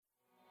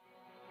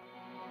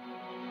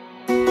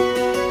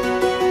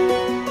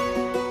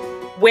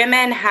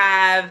women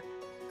have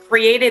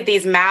created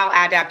these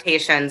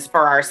maladaptations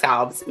for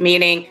ourselves,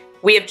 meaning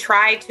we have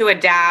tried to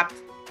adapt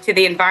to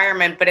the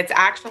environment, but it's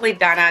actually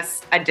done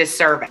us a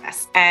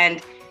disservice.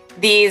 And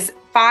these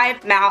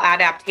 5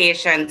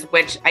 maladaptations,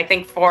 which I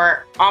think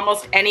for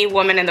almost any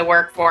woman in the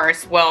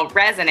workforce will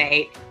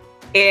resonate,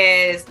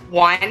 is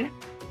 1,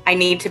 I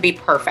need to be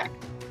perfect.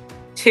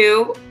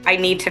 2, I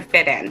need to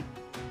fit in.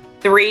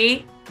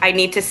 3, I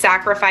need to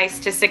sacrifice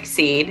to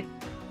succeed.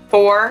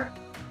 4,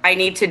 I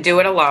need to do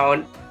it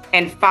alone.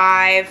 And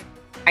 5,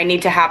 I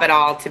need to have it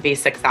all to be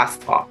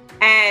successful.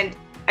 And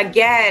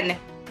again,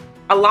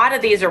 a lot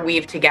of these are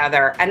weaved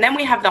together. And then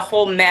we have the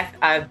whole myth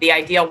of the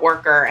ideal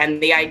worker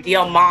and the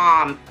ideal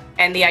mom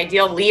and the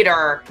ideal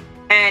leader,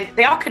 and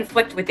they all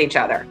conflict with each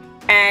other.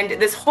 And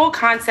this whole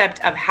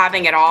concept of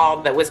having it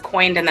all that was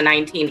coined in the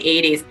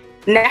 1980s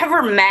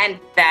never meant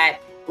that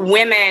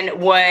women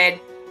would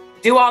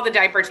do all the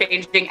diaper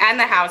changing and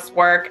the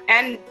housework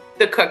and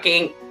the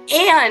cooking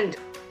and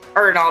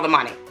earn all the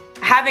money.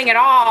 Having it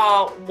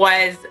all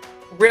was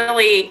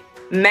really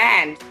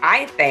meant,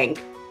 I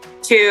think,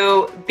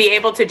 to be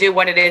able to do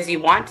what it is you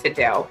want to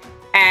do.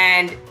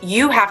 And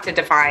you have to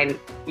define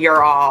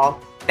your all.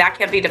 That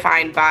can't be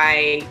defined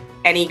by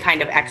any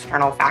kind of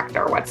external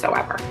factor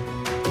whatsoever.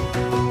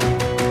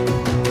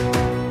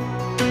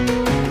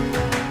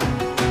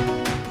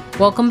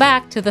 Welcome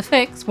back to The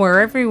Fix,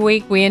 where every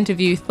week we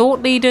interview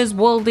thought leaders,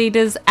 world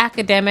leaders,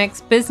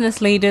 academics,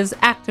 business leaders,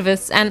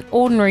 activists, and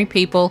ordinary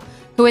people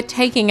who are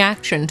taking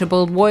action to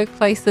build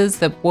workplaces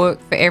that work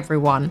for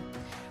everyone.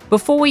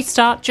 Before we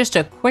start, just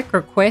a quick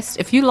request.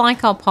 If you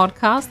like our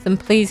podcast, then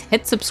please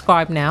hit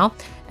subscribe now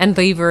and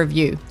leave a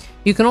review.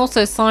 You can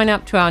also sign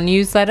up to our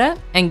newsletter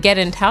and get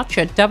in touch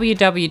at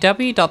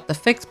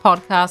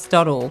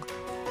www.thefixpodcast.org.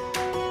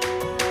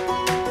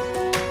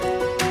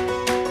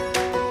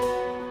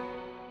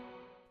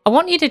 I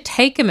want you to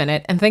take a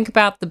minute and think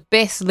about the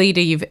best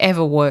leader you've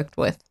ever worked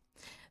with.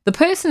 The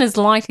person is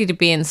likely to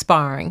be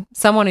inspiring,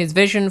 someone whose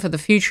vision for the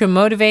future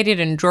motivated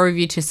and drove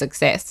you to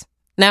success.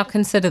 Now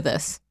consider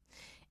this.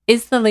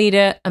 Is the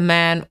leader a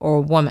man or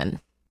a woman?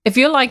 If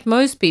you're like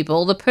most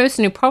people, the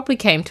person who probably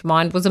came to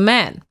mind was a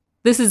man.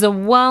 This is a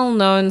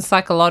well-known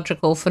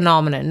psychological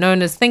phenomenon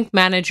known as think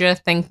manager,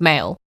 think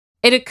male.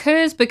 It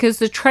occurs because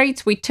the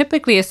traits we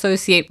typically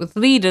associate with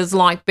leaders,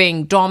 like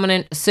being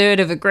dominant,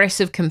 assertive,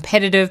 aggressive,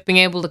 competitive, being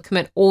able to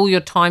commit all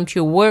your time to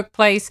your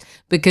workplace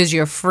because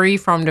you're free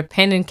from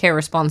dependent care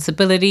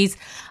responsibilities,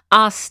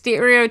 are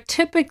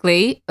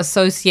stereotypically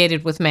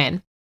associated with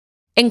men.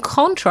 In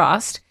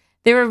contrast,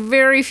 there are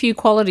very few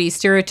qualities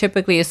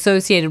stereotypically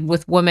associated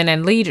with women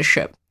and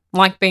leadership,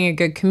 like being a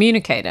good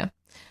communicator.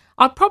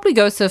 I'd probably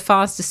go so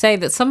far as to say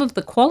that some of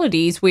the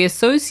qualities we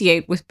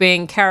associate with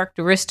being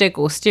characteristic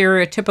or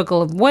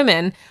stereotypical of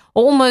women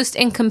are almost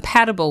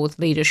incompatible with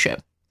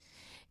leadership.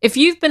 If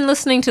you've been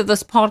listening to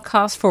this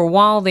podcast for a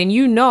while, then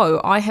you know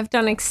I have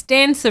done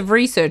extensive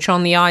research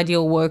on the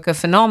ideal worker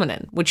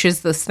phenomenon, which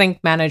is this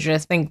think manager,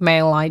 think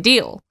male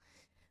ideal.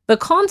 The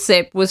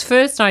concept was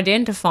first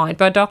identified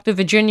by Dr.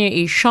 Virginia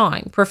E.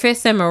 Shine,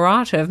 Professor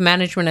Emerita of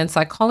Management and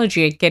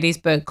Psychology at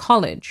Gettysburg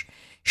College.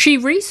 She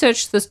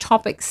researched this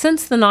topic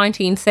since the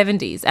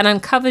 1970s and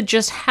uncovered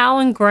just how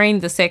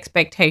ingrained this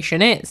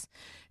expectation is.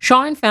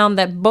 Shine found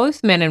that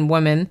both men and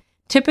women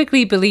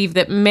typically believe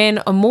that men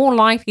are more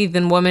likely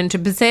than women to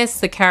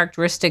possess the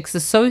characteristics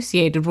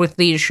associated with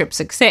leadership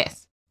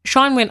success.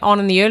 Shine went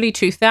on in the early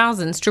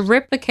 2000s to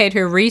replicate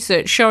her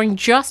research, showing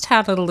just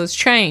how little has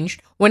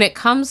changed when it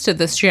comes to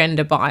this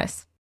gender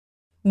bias.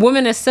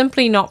 Women are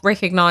simply not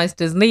recognized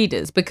as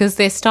leaders because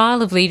their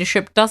style of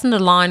leadership doesn't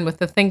align with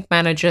the think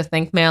manager,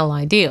 think male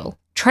ideal.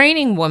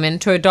 Training women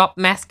to adopt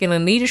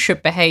masculine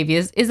leadership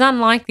behaviors is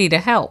unlikely to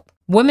help.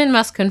 Women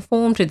must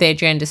conform to their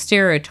gender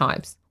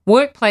stereotypes.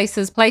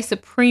 Workplaces place a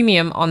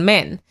premium on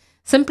men.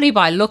 Simply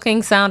by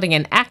looking, sounding,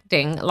 and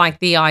acting like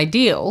the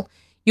ideal,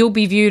 you'll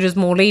be viewed as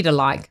more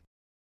leader-like.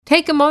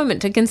 Take a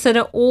moment to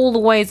consider all the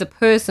ways a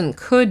person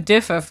could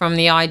differ from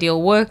the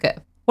ideal worker.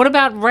 What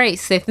about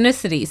race,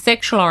 ethnicity,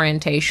 sexual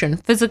orientation,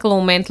 physical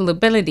or mental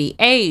ability,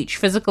 age,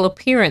 physical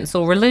appearance,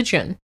 or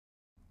religion?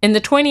 In the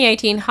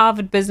 2018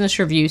 Harvard Business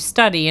Review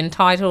study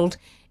entitled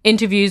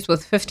Interviews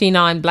with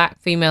 59 Black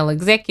Female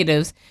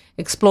Executives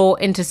Explore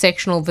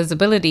Intersectional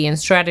Visibility and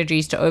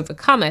Strategies to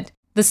Overcome It,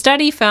 the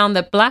study found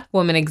that Black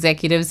women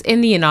executives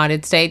in the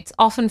United States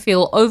often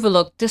feel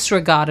overlooked,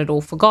 disregarded,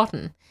 or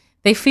forgotten.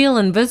 They feel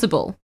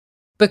invisible.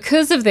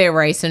 Because of their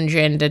race and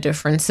gender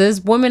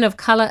differences, women of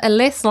color are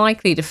less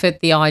likely to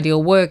fit the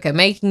ideal worker,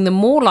 making them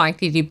more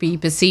likely to be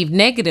perceived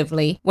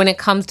negatively when it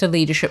comes to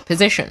leadership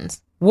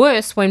positions.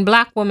 Worse, when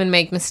Black women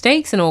make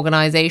mistakes in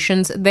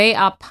organizations, they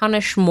are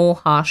punished more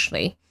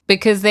harshly,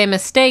 because their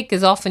mistake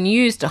is often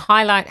used to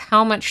highlight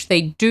how much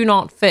they do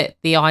not fit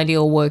the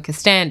ideal worker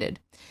standard.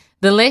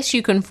 The less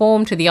you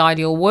conform to the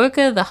ideal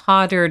worker, the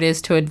harder it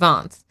is to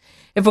advance.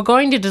 If we're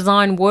going to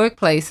design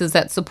workplaces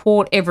that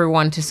support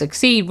everyone to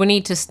succeed, we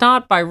need to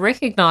start by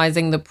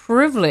recognizing the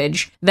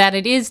privilege that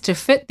it is to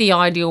fit the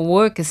ideal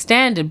worker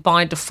standard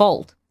by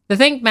default. The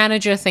think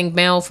manager, think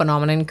male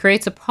phenomenon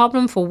creates a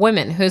problem for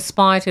women who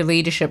aspire to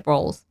leadership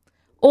roles.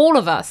 All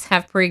of us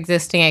have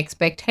pre-existing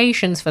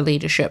expectations for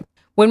leadership.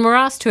 When we're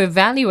asked to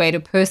evaluate a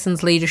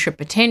person's leadership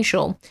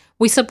potential,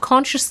 we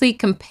subconsciously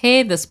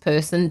compare this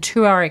person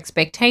to our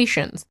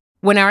expectations.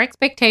 When our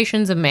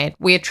expectations are met,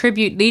 we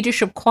attribute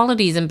leadership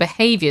qualities and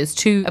behaviors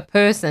to a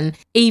person,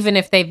 even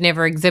if they've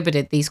never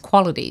exhibited these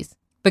qualities.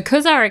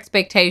 Because our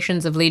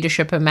expectations of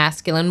leadership are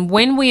masculine,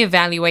 when we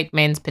evaluate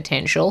men's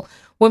potential,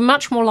 we're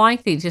much more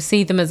likely to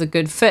see them as a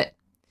good fit.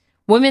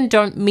 Women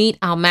don't meet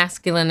our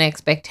masculine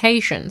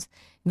expectations,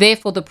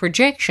 therefore the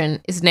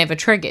projection is never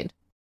triggered.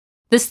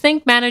 This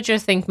think manager,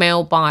 think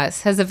male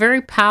bias has a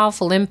very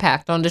powerful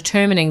impact on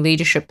determining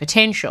leadership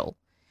potential.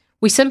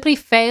 We simply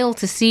fail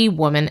to see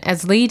women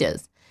as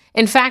leaders.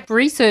 In fact,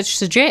 research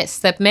suggests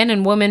that men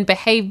and women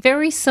behave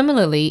very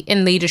similarly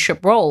in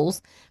leadership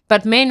roles,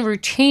 but men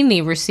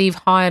routinely receive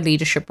higher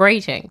leadership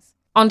ratings.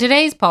 On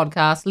today's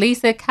podcast,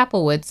 Lisa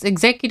Kaplowitz,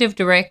 Executive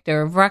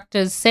Director of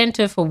Rutgers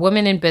Center for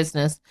Women in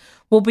Business,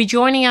 will be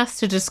joining us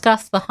to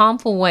discuss the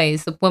harmful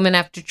ways that women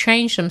have to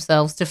change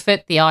themselves to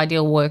fit the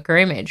ideal worker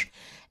image,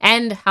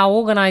 and how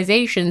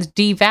organizations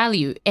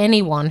devalue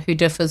anyone who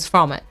differs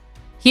from it.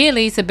 Here,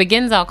 Lisa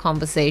begins our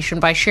conversation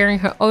by sharing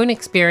her own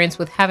experience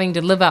with having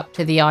to live up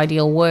to the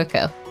ideal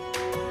worker.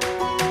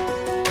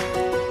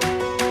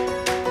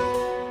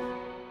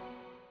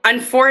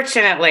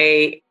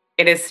 Unfortunately,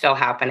 it is still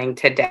happening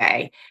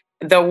today.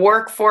 The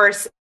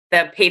workforce,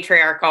 the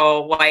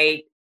patriarchal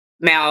white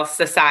male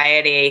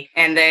society,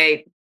 and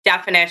the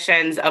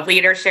definitions of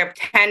leadership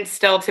tend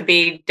still to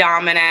be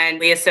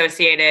dominantly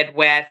associated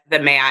with the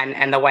man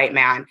and the white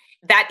man.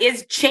 That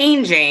is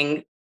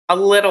changing a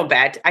little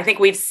bit. I think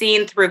we've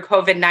seen through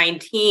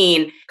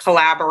COVID-19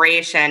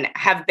 collaboration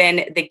have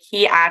been the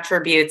key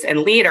attributes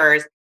in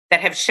leaders that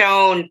have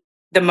shown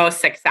the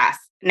most success.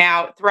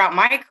 Now, throughout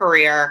my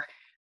career,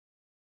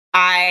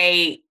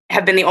 I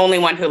have been the only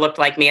one who looked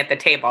like me at the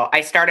table. I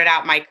started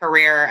out my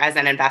career as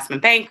an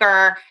investment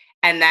banker,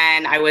 and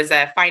then I was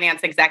a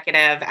finance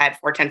executive at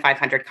Fortune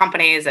 500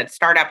 companies, at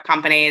startup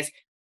companies.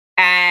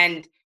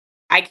 And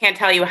I can't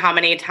tell you how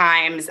many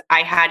times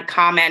I had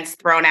comments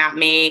thrown at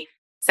me,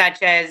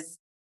 such as,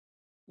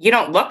 "You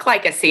don't look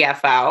like a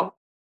CFO,"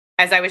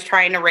 as I was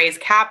trying to raise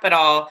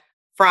capital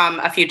from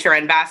a future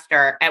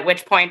investor, at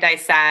which point I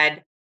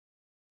said,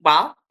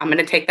 "Well, I'm going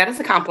to take that as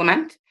a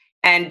compliment.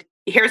 And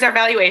here's our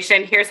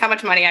valuation. Here's how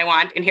much money I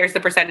want. And here's the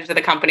percentage of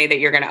the company that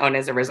you're going to own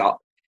as a result."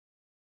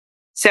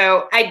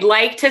 So I'd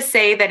like to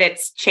say that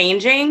it's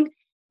changing,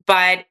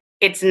 but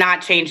it's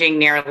not changing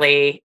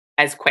nearly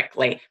as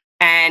quickly.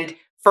 And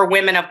for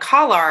women of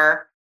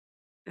color,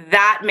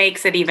 that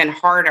makes it even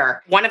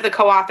harder. One of the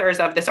co-authors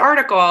of this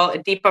article,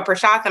 Deepa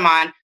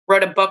Purushothaman,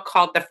 wrote a book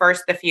called The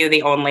First, the Few,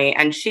 the Only.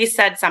 And she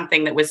said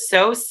something that was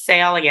so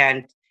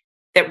salient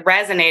that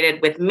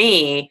resonated with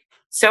me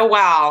so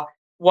well,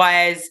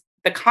 was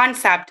the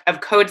concept of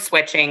code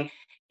switching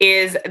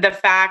is the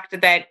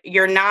fact that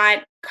you're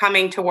not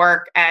coming to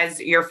work as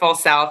your full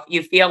self.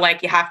 You feel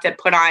like you have to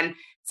put on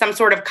some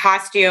sort of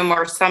costume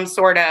or some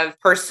sort of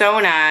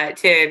persona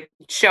to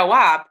show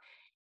up.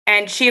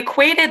 And she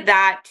equated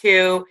that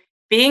to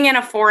being in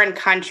a foreign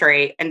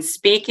country and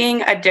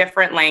speaking a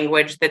different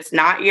language that's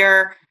not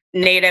your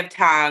native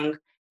tongue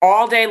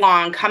all day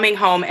long, coming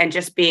home and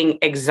just being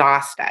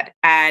exhausted.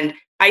 And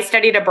I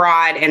studied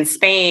abroad in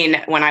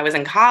Spain when I was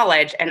in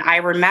college, and I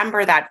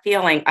remember that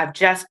feeling of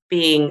just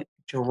being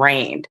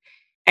drained.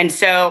 And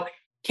so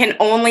can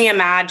only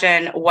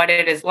imagine what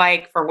it is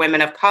like for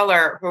women of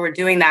color who are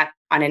doing that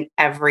on an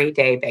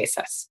everyday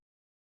basis.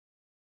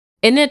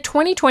 In a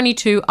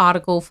 2022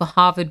 article for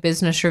Harvard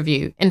Business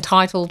Review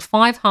entitled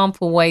 5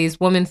 Harmful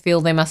Ways Women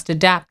Feel They Must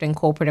Adapt in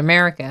Corporate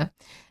America,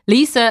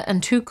 Lisa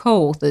and 2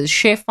 co-authors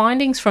share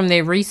findings from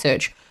their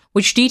research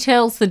which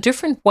details the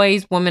different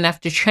ways women have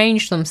to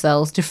change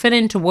themselves to fit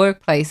into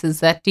workplaces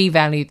that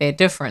devalue their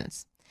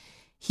difference.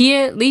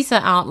 Here,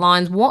 Lisa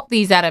outlines what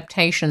these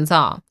adaptations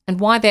are and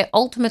why they're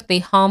ultimately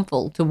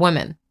harmful to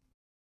women.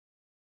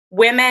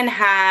 Women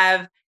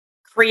have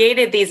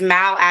created these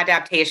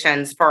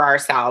maladaptations for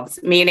ourselves,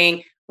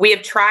 meaning we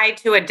have tried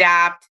to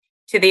adapt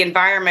to the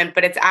environment,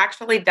 but it's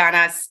actually done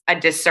us a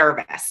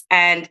disservice.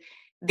 And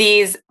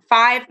these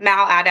 5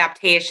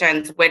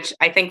 maladaptations, which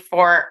I think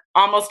for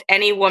almost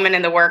any woman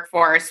in the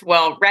workforce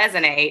will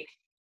resonate,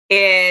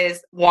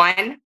 is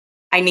 1,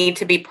 I need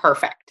to be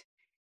perfect.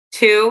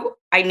 2,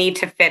 I need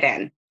to fit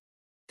in.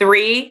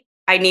 3,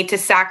 I need to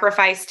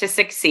sacrifice to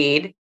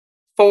succeed.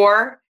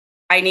 4,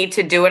 I need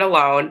to do it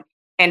alone.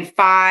 And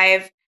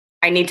 5,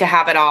 I need to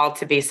have it all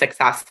to be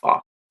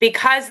successful.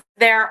 Because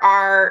there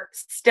are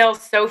still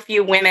so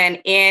few women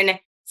in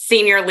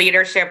senior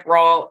leadership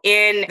role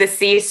in the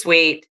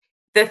C-suite,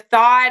 the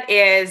thought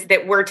is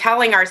that we're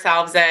telling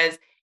ourselves is,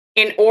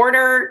 in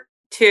order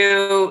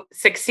to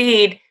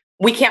succeed,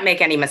 we can't make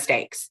any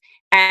mistakes.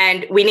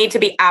 And we need to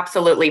be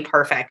absolutely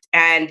perfect.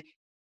 And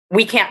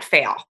we can't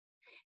fail.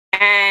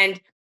 And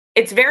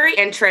it's very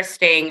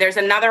interesting. There's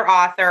another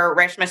author,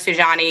 Reshma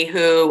Saujani,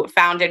 who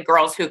founded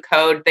Girls Who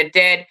Code, that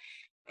did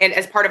and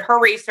as part of her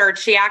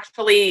research, she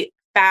actually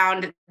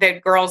found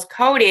that girls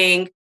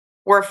coding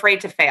were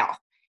afraid to fail.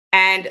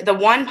 And the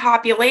one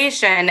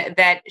population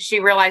that she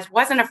realized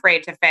wasn't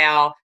afraid to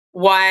fail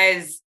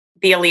was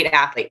the elite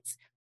athletes.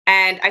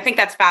 And I think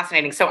that's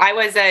fascinating. So I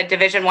was a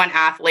Division I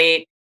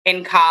athlete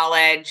in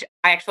college.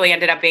 I actually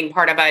ended up being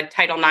part of a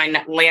Title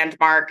IX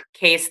landmark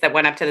case that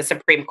went up to the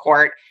Supreme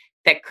Court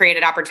that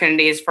created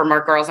opportunities for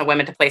more girls and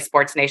women to play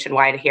sports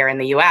nationwide here in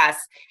the US.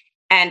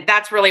 And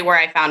that's really where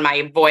I found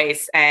my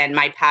voice and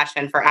my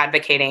passion for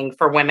advocating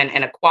for women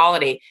and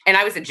equality. And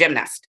I was a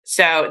gymnast.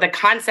 So the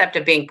concept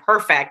of being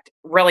perfect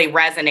really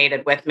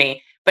resonated with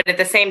me. But at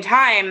the same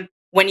time,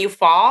 when you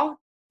fall,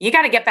 you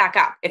got to get back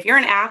up. If you're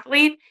an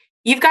athlete,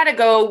 you've got to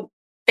go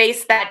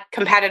face that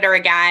competitor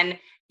again.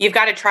 You've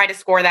got to try to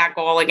score that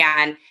goal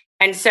again.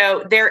 And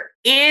so there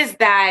is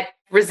that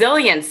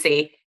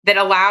resiliency that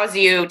allows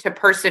you to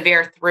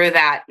persevere through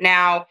that.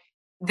 Now,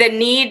 the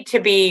need to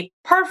be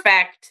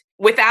perfect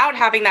without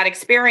having that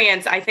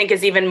experience, I think,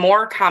 is even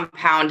more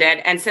compounded.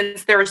 And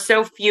since there are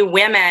so few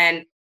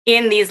women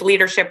in these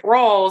leadership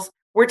roles,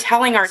 we're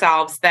telling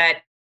ourselves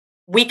that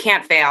we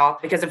can't fail,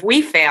 because if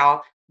we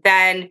fail,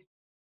 then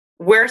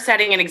we're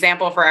setting an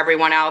example for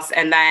everyone else.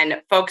 And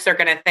then folks are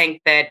going to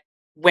think that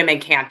women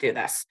can't do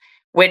this,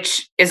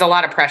 which is a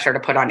lot of pressure to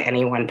put on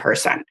any one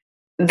person.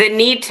 The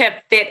need to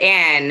fit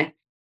in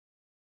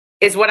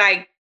is what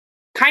I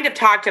kind of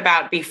talked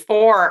about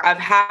before, of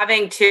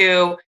having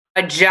to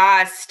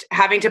adjust,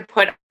 having to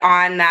put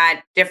on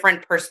that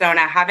different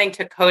persona, having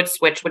to code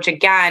switch, which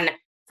again,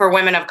 for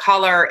women of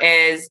color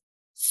is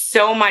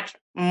so much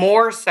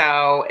more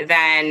so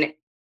than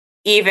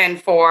even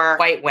for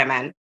white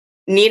women,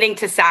 needing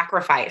to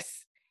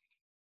sacrifice.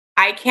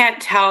 I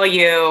can't tell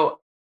you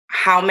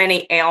how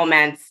many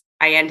ailments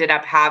I ended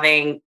up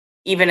having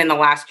even in the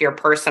last year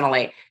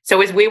personally.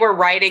 So as we were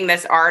writing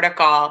this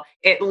article,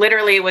 it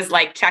literally was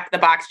like, check the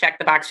box, check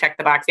the box, check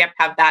the box. Yep,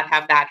 have that,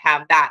 have that,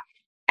 have that.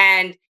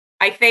 And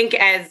I think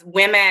as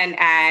women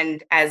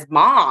and as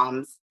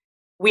moms,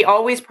 we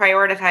always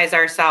prioritize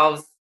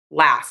ourselves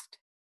last,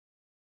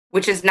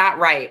 which is not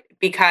right,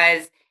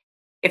 because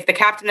if the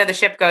captain of the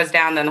ship goes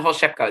down, then the whole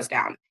ship goes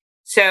down.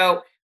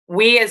 So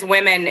we as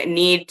women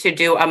need to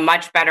do a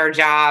much better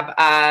job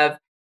of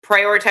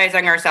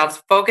prioritizing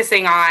ourselves,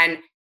 focusing on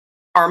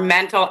our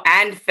mental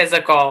and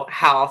physical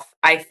health.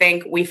 I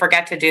think we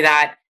forget to do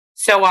that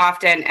so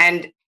often.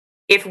 And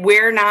if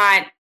we're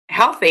not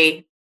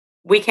healthy,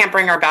 we can't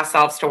bring our best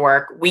selves to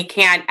work. We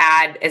can't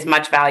add as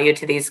much value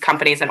to these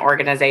companies and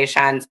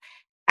organizations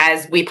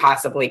as we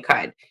possibly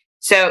could.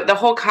 So the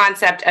whole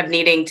concept of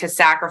needing to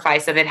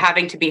sacrifice, of it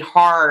having to be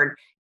hard,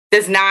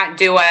 does not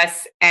do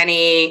us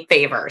any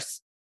favors.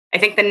 I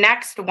think the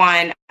next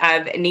one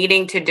of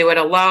needing to do it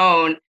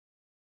alone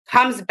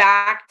comes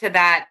back to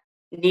that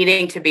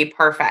needing to be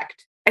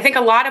perfect. I think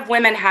a lot of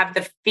women have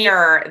the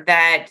fear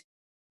that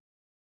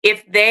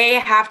if they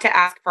have to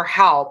ask for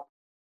help,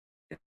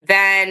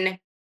 then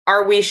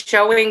are we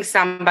showing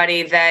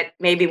somebody that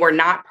maybe we're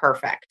not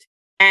perfect?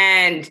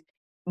 And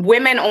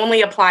women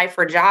only apply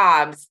for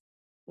jobs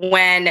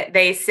when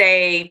they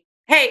say,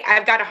 hey,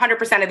 I've got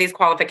 100% of these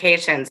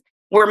qualifications,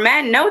 where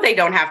men know they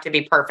don't have to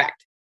be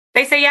perfect.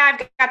 They say, yeah,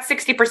 I've got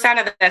 60%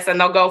 of this, and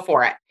they'll go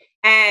for it.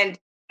 And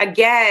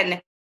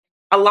again,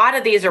 a lot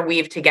of these are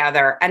weaved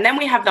together. And then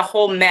we have the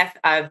whole myth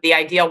of the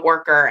ideal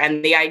worker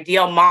and the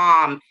ideal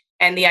mom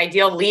and the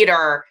ideal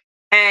leader,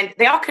 and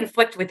they all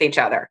conflict with each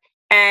other.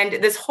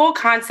 And this whole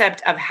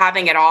concept of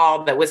having it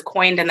all that was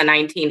coined in the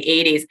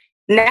 1980s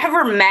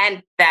never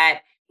meant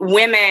that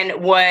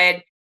women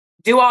would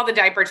do all the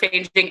diaper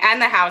changing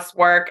and the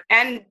housework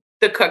and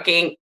the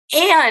cooking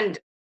and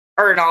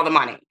earn all the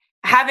money.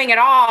 Having it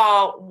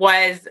all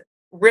was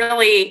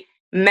really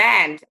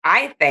meant,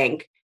 I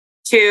think,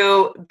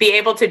 to be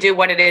able to do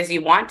what it is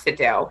you want to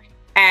do.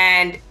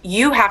 And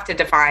you have to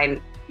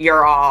define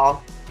your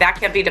all. That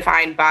can't be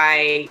defined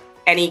by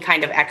any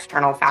kind of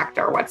external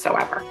factor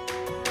whatsoever.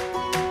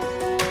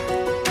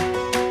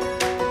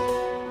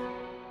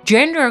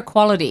 Gender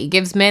equality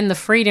gives men the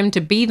freedom to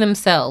be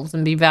themselves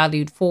and be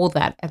valued for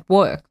that at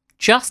work,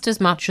 just as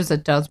much as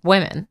it does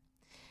women.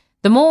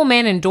 The more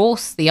men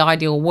endorse the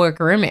ideal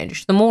worker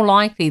image, the more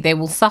likely they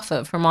will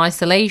suffer from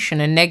isolation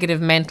and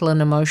negative mental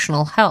and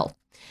emotional health.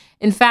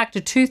 In fact,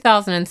 a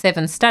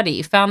 2007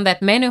 study found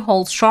that men who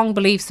hold strong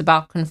beliefs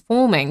about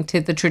conforming to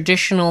the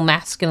traditional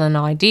masculine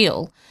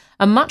ideal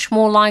are much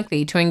more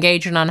likely to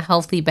engage in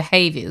unhealthy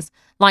behaviors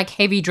like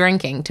heavy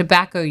drinking,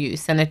 tobacco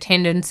use, and a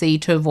tendency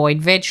to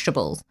avoid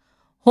vegetables.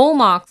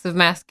 Hallmarks of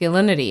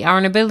masculinity are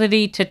an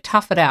ability to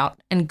tough it out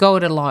and go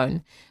it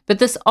alone, but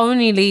this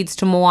only leads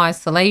to more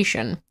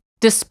isolation.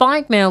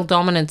 Despite male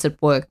dominance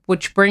at work,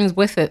 which brings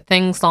with it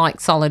things like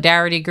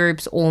solidarity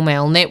groups,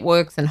 all-male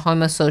networks, and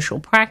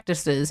homosocial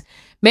practices,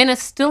 men are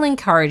still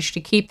encouraged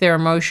to keep their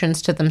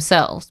emotions to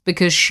themselves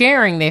because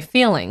sharing their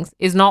feelings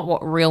is not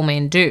what real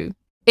men do.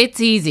 It's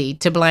easy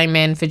to blame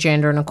men for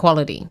gender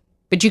inequality,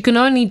 but you can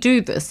only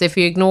do this if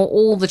you ignore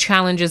all the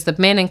challenges that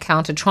men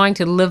encounter trying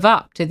to live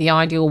up to the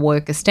ideal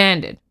worker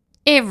standard.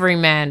 Every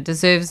man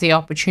deserves the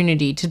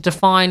opportunity to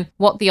define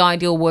what the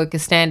ideal worker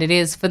standard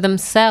is for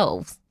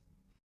themselves.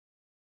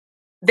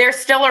 There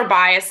still are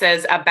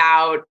biases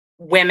about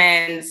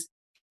women's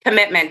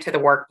commitment to the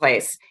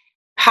workplace,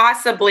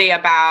 possibly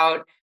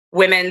about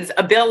women's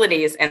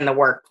abilities in the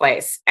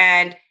workplace.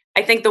 And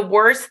I think the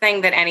worst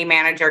thing that any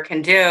manager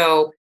can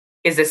do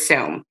is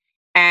assume.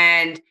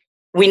 And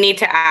we need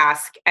to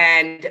ask.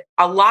 And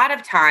a lot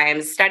of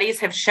times, studies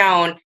have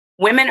shown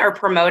women are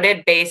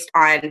promoted based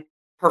on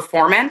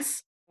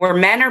performance, where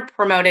men are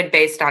promoted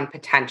based on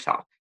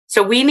potential.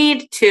 So we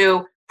need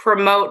to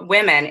promote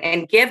women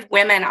and give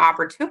women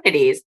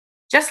opportunities,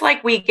 just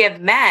like we give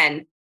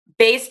men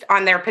based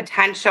on their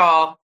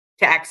potential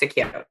to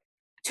execute,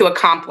 to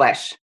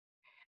accomplish.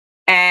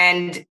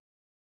 And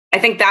I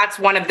think that's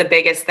one of the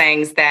biggest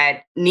things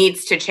that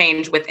needs to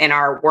change within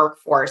our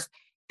workforce.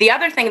 The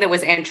other thing that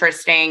was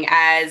interesting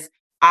as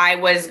I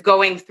was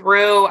going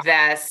through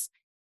this,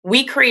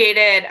 we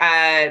created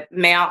a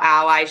male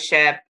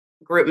allyship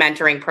group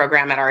mentoring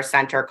program at our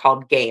center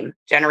called GAME,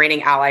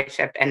 Generating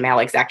Allyship and Male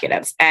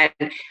Executives. And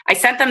I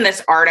sent them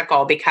this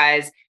article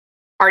because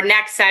our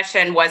next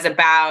session was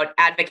about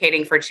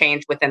advocating for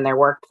change within their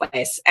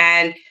workplace.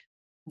 And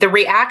the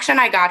reaction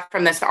I got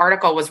from this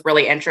article was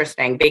really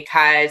interesting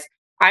because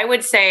I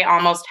would say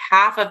almost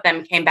half of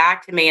them came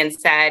back to me and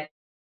said,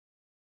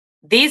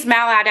 these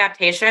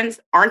maladaptations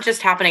aren't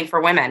just happening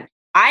for women.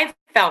 I've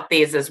felt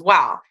these as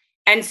well.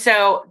 And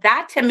so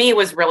that to me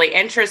was really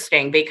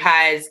interesting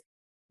because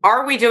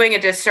are we doing a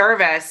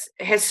disservice?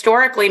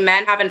 Historically,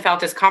 men haven't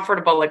felt as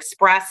comfortable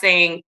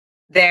expressing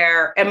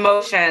their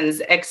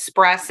emotions,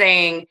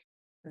 expressing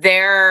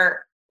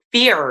their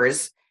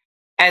fears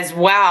as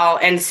well.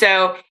 And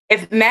so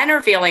if men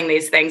are feeling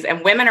these things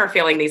and women are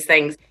feeling these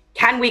things,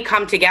 can we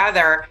come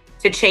together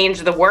to change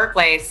the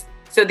workplace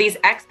so these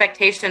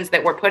expectations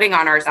that we're putting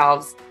on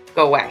ourselves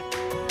go away?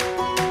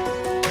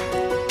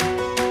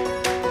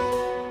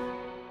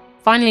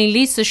 Finally,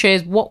 Lisa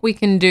shares what we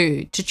can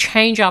do to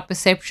change our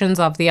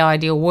perceptions of the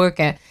ideal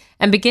worker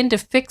and begin to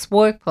fix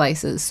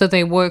workplaces so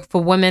they work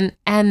for women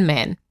and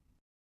men.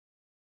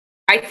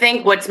 I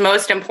think what's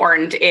most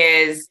important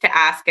is to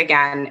ask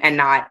again and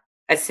not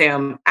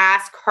assume.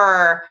 Ask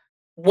her,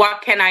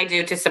 what can I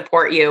do to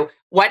support you?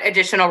 What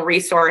additional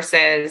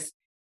resources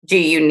do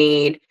you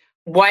need?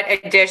 What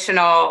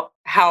additional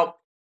help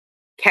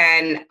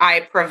can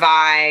I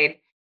provide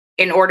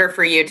in order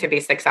for you to be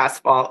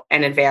successful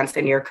and advance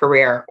in your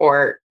career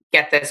or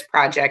get this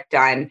project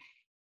done?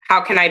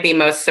 How can I be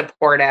most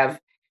supportive?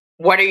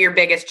 What are your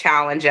biggest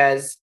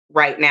challenges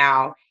right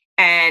now?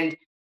 And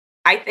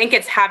I think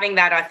it's having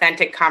that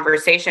authentic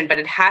conversation, but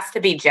it has to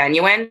be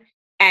genuine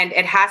and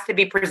it has to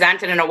be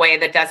presented in a way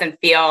that doesn't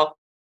feel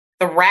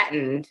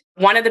threatened.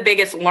 One of the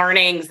biggest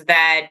learnings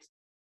that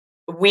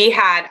we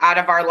had out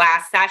of our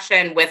last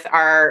session with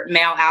our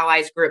Male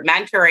Allies group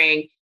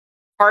mentoring,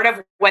 part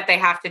of what they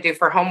have to do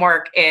for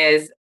homework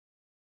is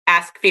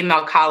ask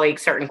female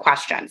colleagues certain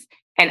questions.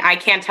 And I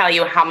can't tell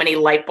you how many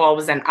light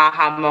bulbs and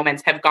aha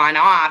moments have gone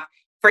off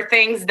for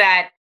things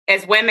that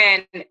as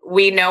women,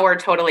 we know are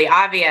totally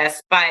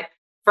obvious. But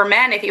for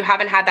men, if you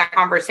haven't had that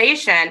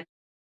conversation,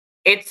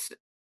 it's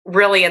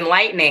really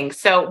enlightening.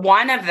 So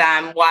one of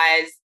them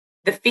was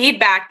the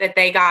feedback that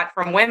they got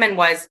from women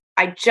was,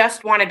 I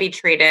just want to be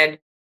treated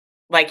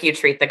like you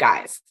treat the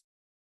guys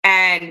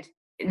and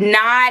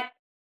not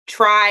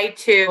try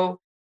to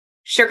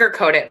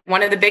sugarcoat it.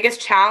 One of the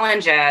biggest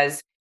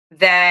challenges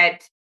that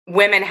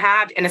women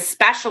have, and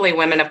especially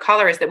women of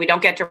color, is that we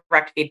don't get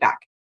direct feedback.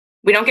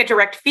 We don't get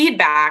direct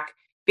feedback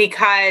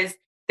because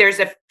there's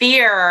a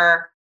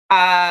fear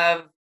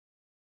of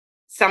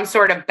some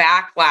sort of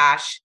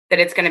backlash that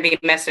it's going to be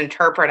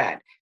misinterpreted.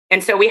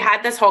 And so we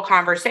had this whole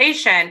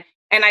conversation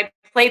and I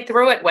played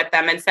through it with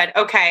them and said,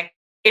 okay,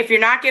 if you're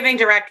not giving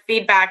direct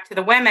feedback to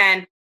the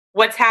women,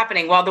 what's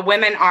happening? Well, the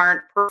women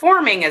aren't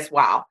performing as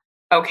well.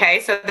 Okay,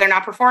 so they're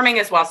not performing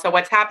as well. So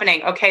what's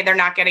happening? Okay, they're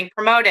not getting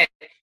promoted.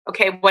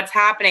 Okay, what's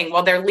happening?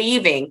 Well, they're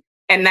leaving.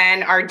 And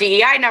then our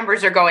DEI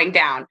numbers are going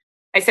down.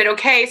 I said,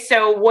 okay,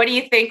 so what do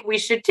you think we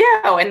should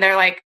do? And they're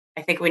like,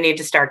 I think we need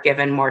to start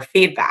giving more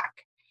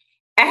feedback.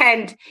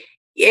 And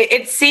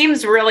it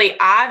seems really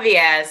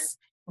obvious,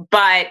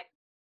 but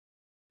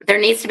there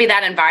needs to be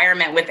that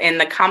environment within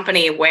the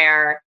company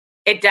where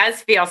it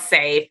does feel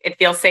safe. It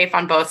feels safe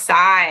on both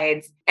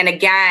sides. And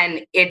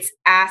again, it's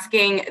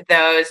asking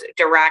those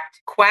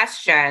direct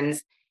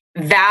questions,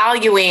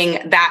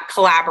 valuing that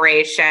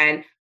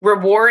collaboration,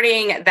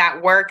 rewarding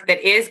that work that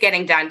is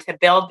getting done to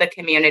build the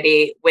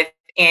community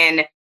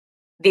within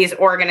these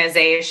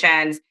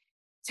organizations,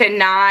 to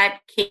not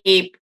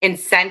keep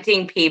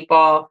incenting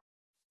people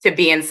to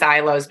be in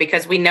silos,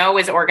 because we know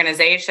as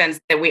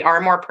organizations that we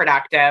are more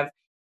productive,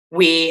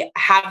 we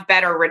have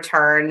better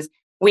returns,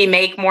 we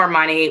make more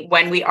money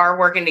when we are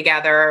working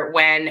together,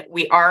 when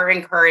we are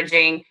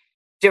encouraging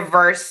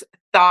diverse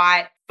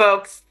thought,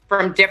 folks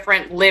from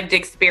different lived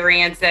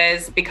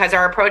experiences, because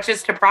our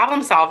approaches to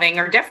problem solving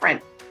are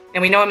different.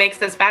 And we know it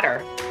makes us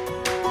better.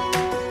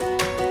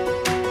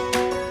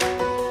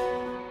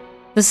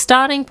 The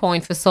starting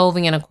point for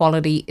solving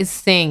inequality is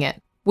seeing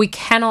it. We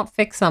cannot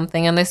fix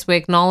something unless we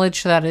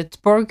acknowledge that it's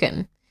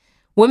broken.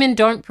 Women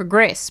don't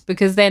progress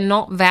because they're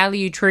not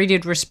valued,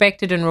 treated,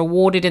 respected, and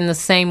rewarded in the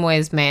same way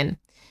as men.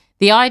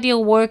 The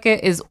ideal worker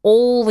is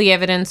all the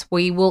evidence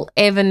we will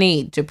ever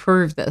need to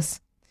prove this.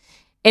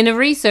 In a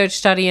research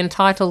study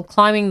entitled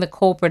Climbing the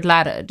Corporate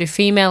Ladder, Do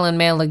Female and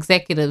Male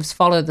Executives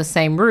Follow the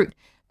Same Route?,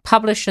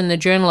 published in the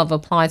Journal of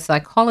Applied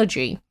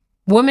Psychology,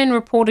 women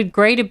reported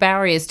greater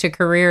barriers to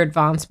career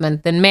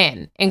advancement than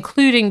men,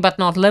 including but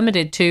not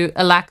limited to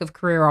a lack of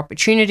career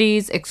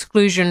opportunities,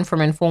 exclusion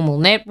from informal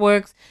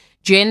networks,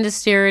 gender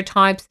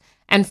stereotypes,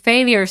 and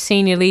failure of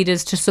senior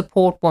leaders to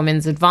support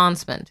women's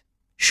advancement.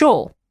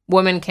 Sure,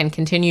 women can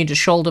continue to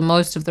shoulder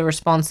most of the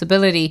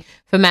responsibility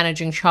for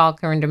managing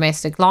childcare and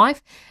domestic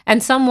life,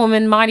 and some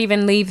women might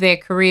even leave their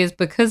careers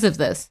because of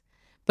this,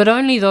 but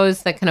only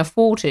those that can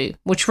afford to,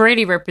 which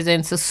really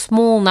represents a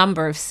small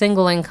number of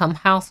single-income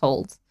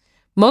households.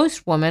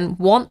 Most women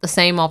want the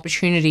same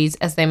opportunities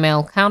as their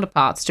male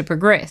counterparts to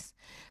progress,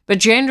 but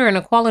gender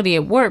inequality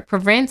at work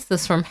prevents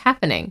this from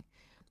happening.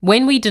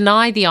 When we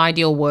deny the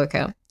ideal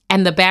worker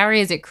and the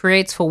barriers it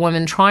creates for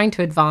women trying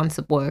to advance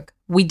at work,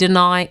 we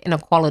deny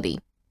inequality.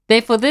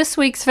 Therefore, this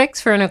week's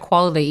fix for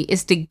inequality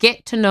is to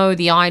get to know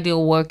the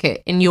ideal worker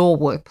in your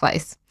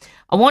workplace.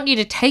 I want you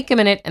to take a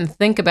minute and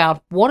think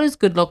about what does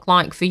good look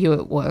like for you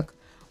at work?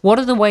 What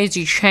are the ways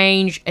you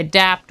change,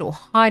 adapt, or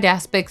hide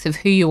aspects of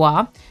who you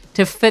are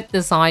to fit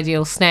this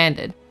ideal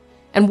standard?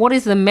 And what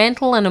is the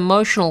mental and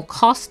emotional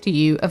cost to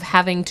you of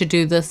having to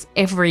do this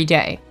every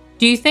day?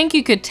 Do you think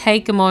you could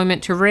take a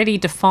moment to really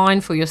define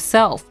for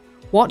yourself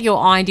what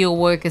your ideal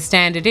worker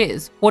standard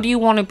is? What do you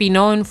want to be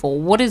known for?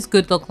 What does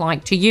good look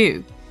like to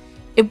you?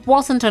 It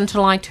wasn't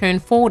until I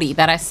turned 40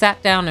 that I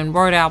sat down and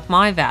wrote out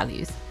my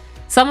values.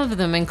 Some of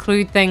them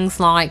include things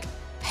like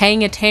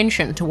paying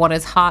attention to what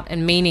is heart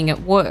and meaning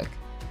at work,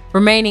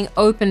 remaining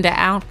open to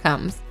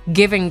outcomes,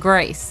 giving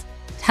grace,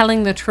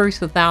 telling the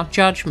truth without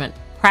judgment,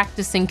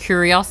 practicing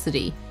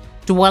curiosity,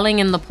 dwelling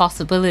in the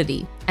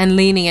possibility, and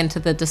leaning into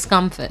the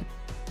discomfort.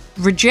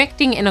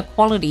 Rejecting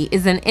inequality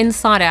is an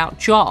inside-out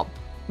job.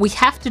 We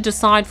have to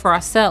decide for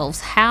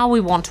ourselves how we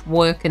want to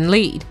work and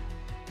lead.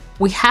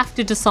 We have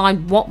to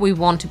decide what we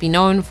want to be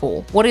known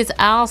for. What is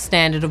our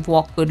standard of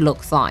what good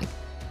looks like?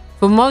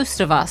 For most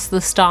of us,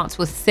 this starts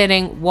with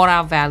setting what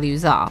our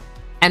values are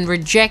and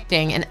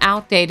rejecting an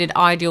outdated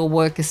ideal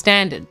worker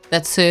standard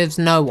that serves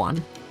no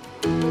one.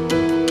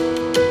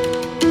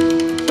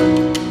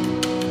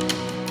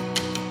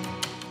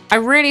 I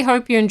really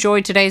hope you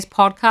enjoyed today's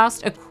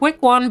podcast. A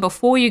quick one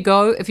before you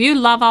go. If you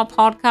love our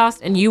podcast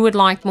and you would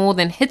like more,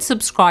 then hit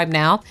subscribe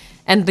now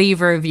and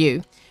leave a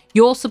review.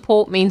 Your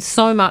support means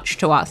so much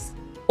to us.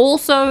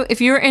 Also,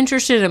 if you're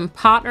interested in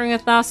partnering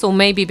with us or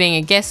maybe being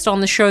a guest on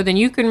the show, then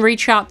you can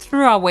reach out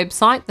through our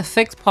website,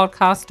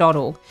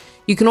 thefixpodcast.org.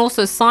 You can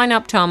also sign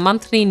up to our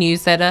monthly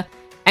newsletter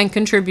and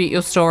contribute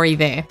your story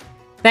there.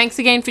 Thanks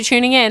again for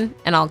tuning in,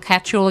 and I'll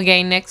catch you all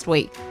again next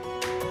week.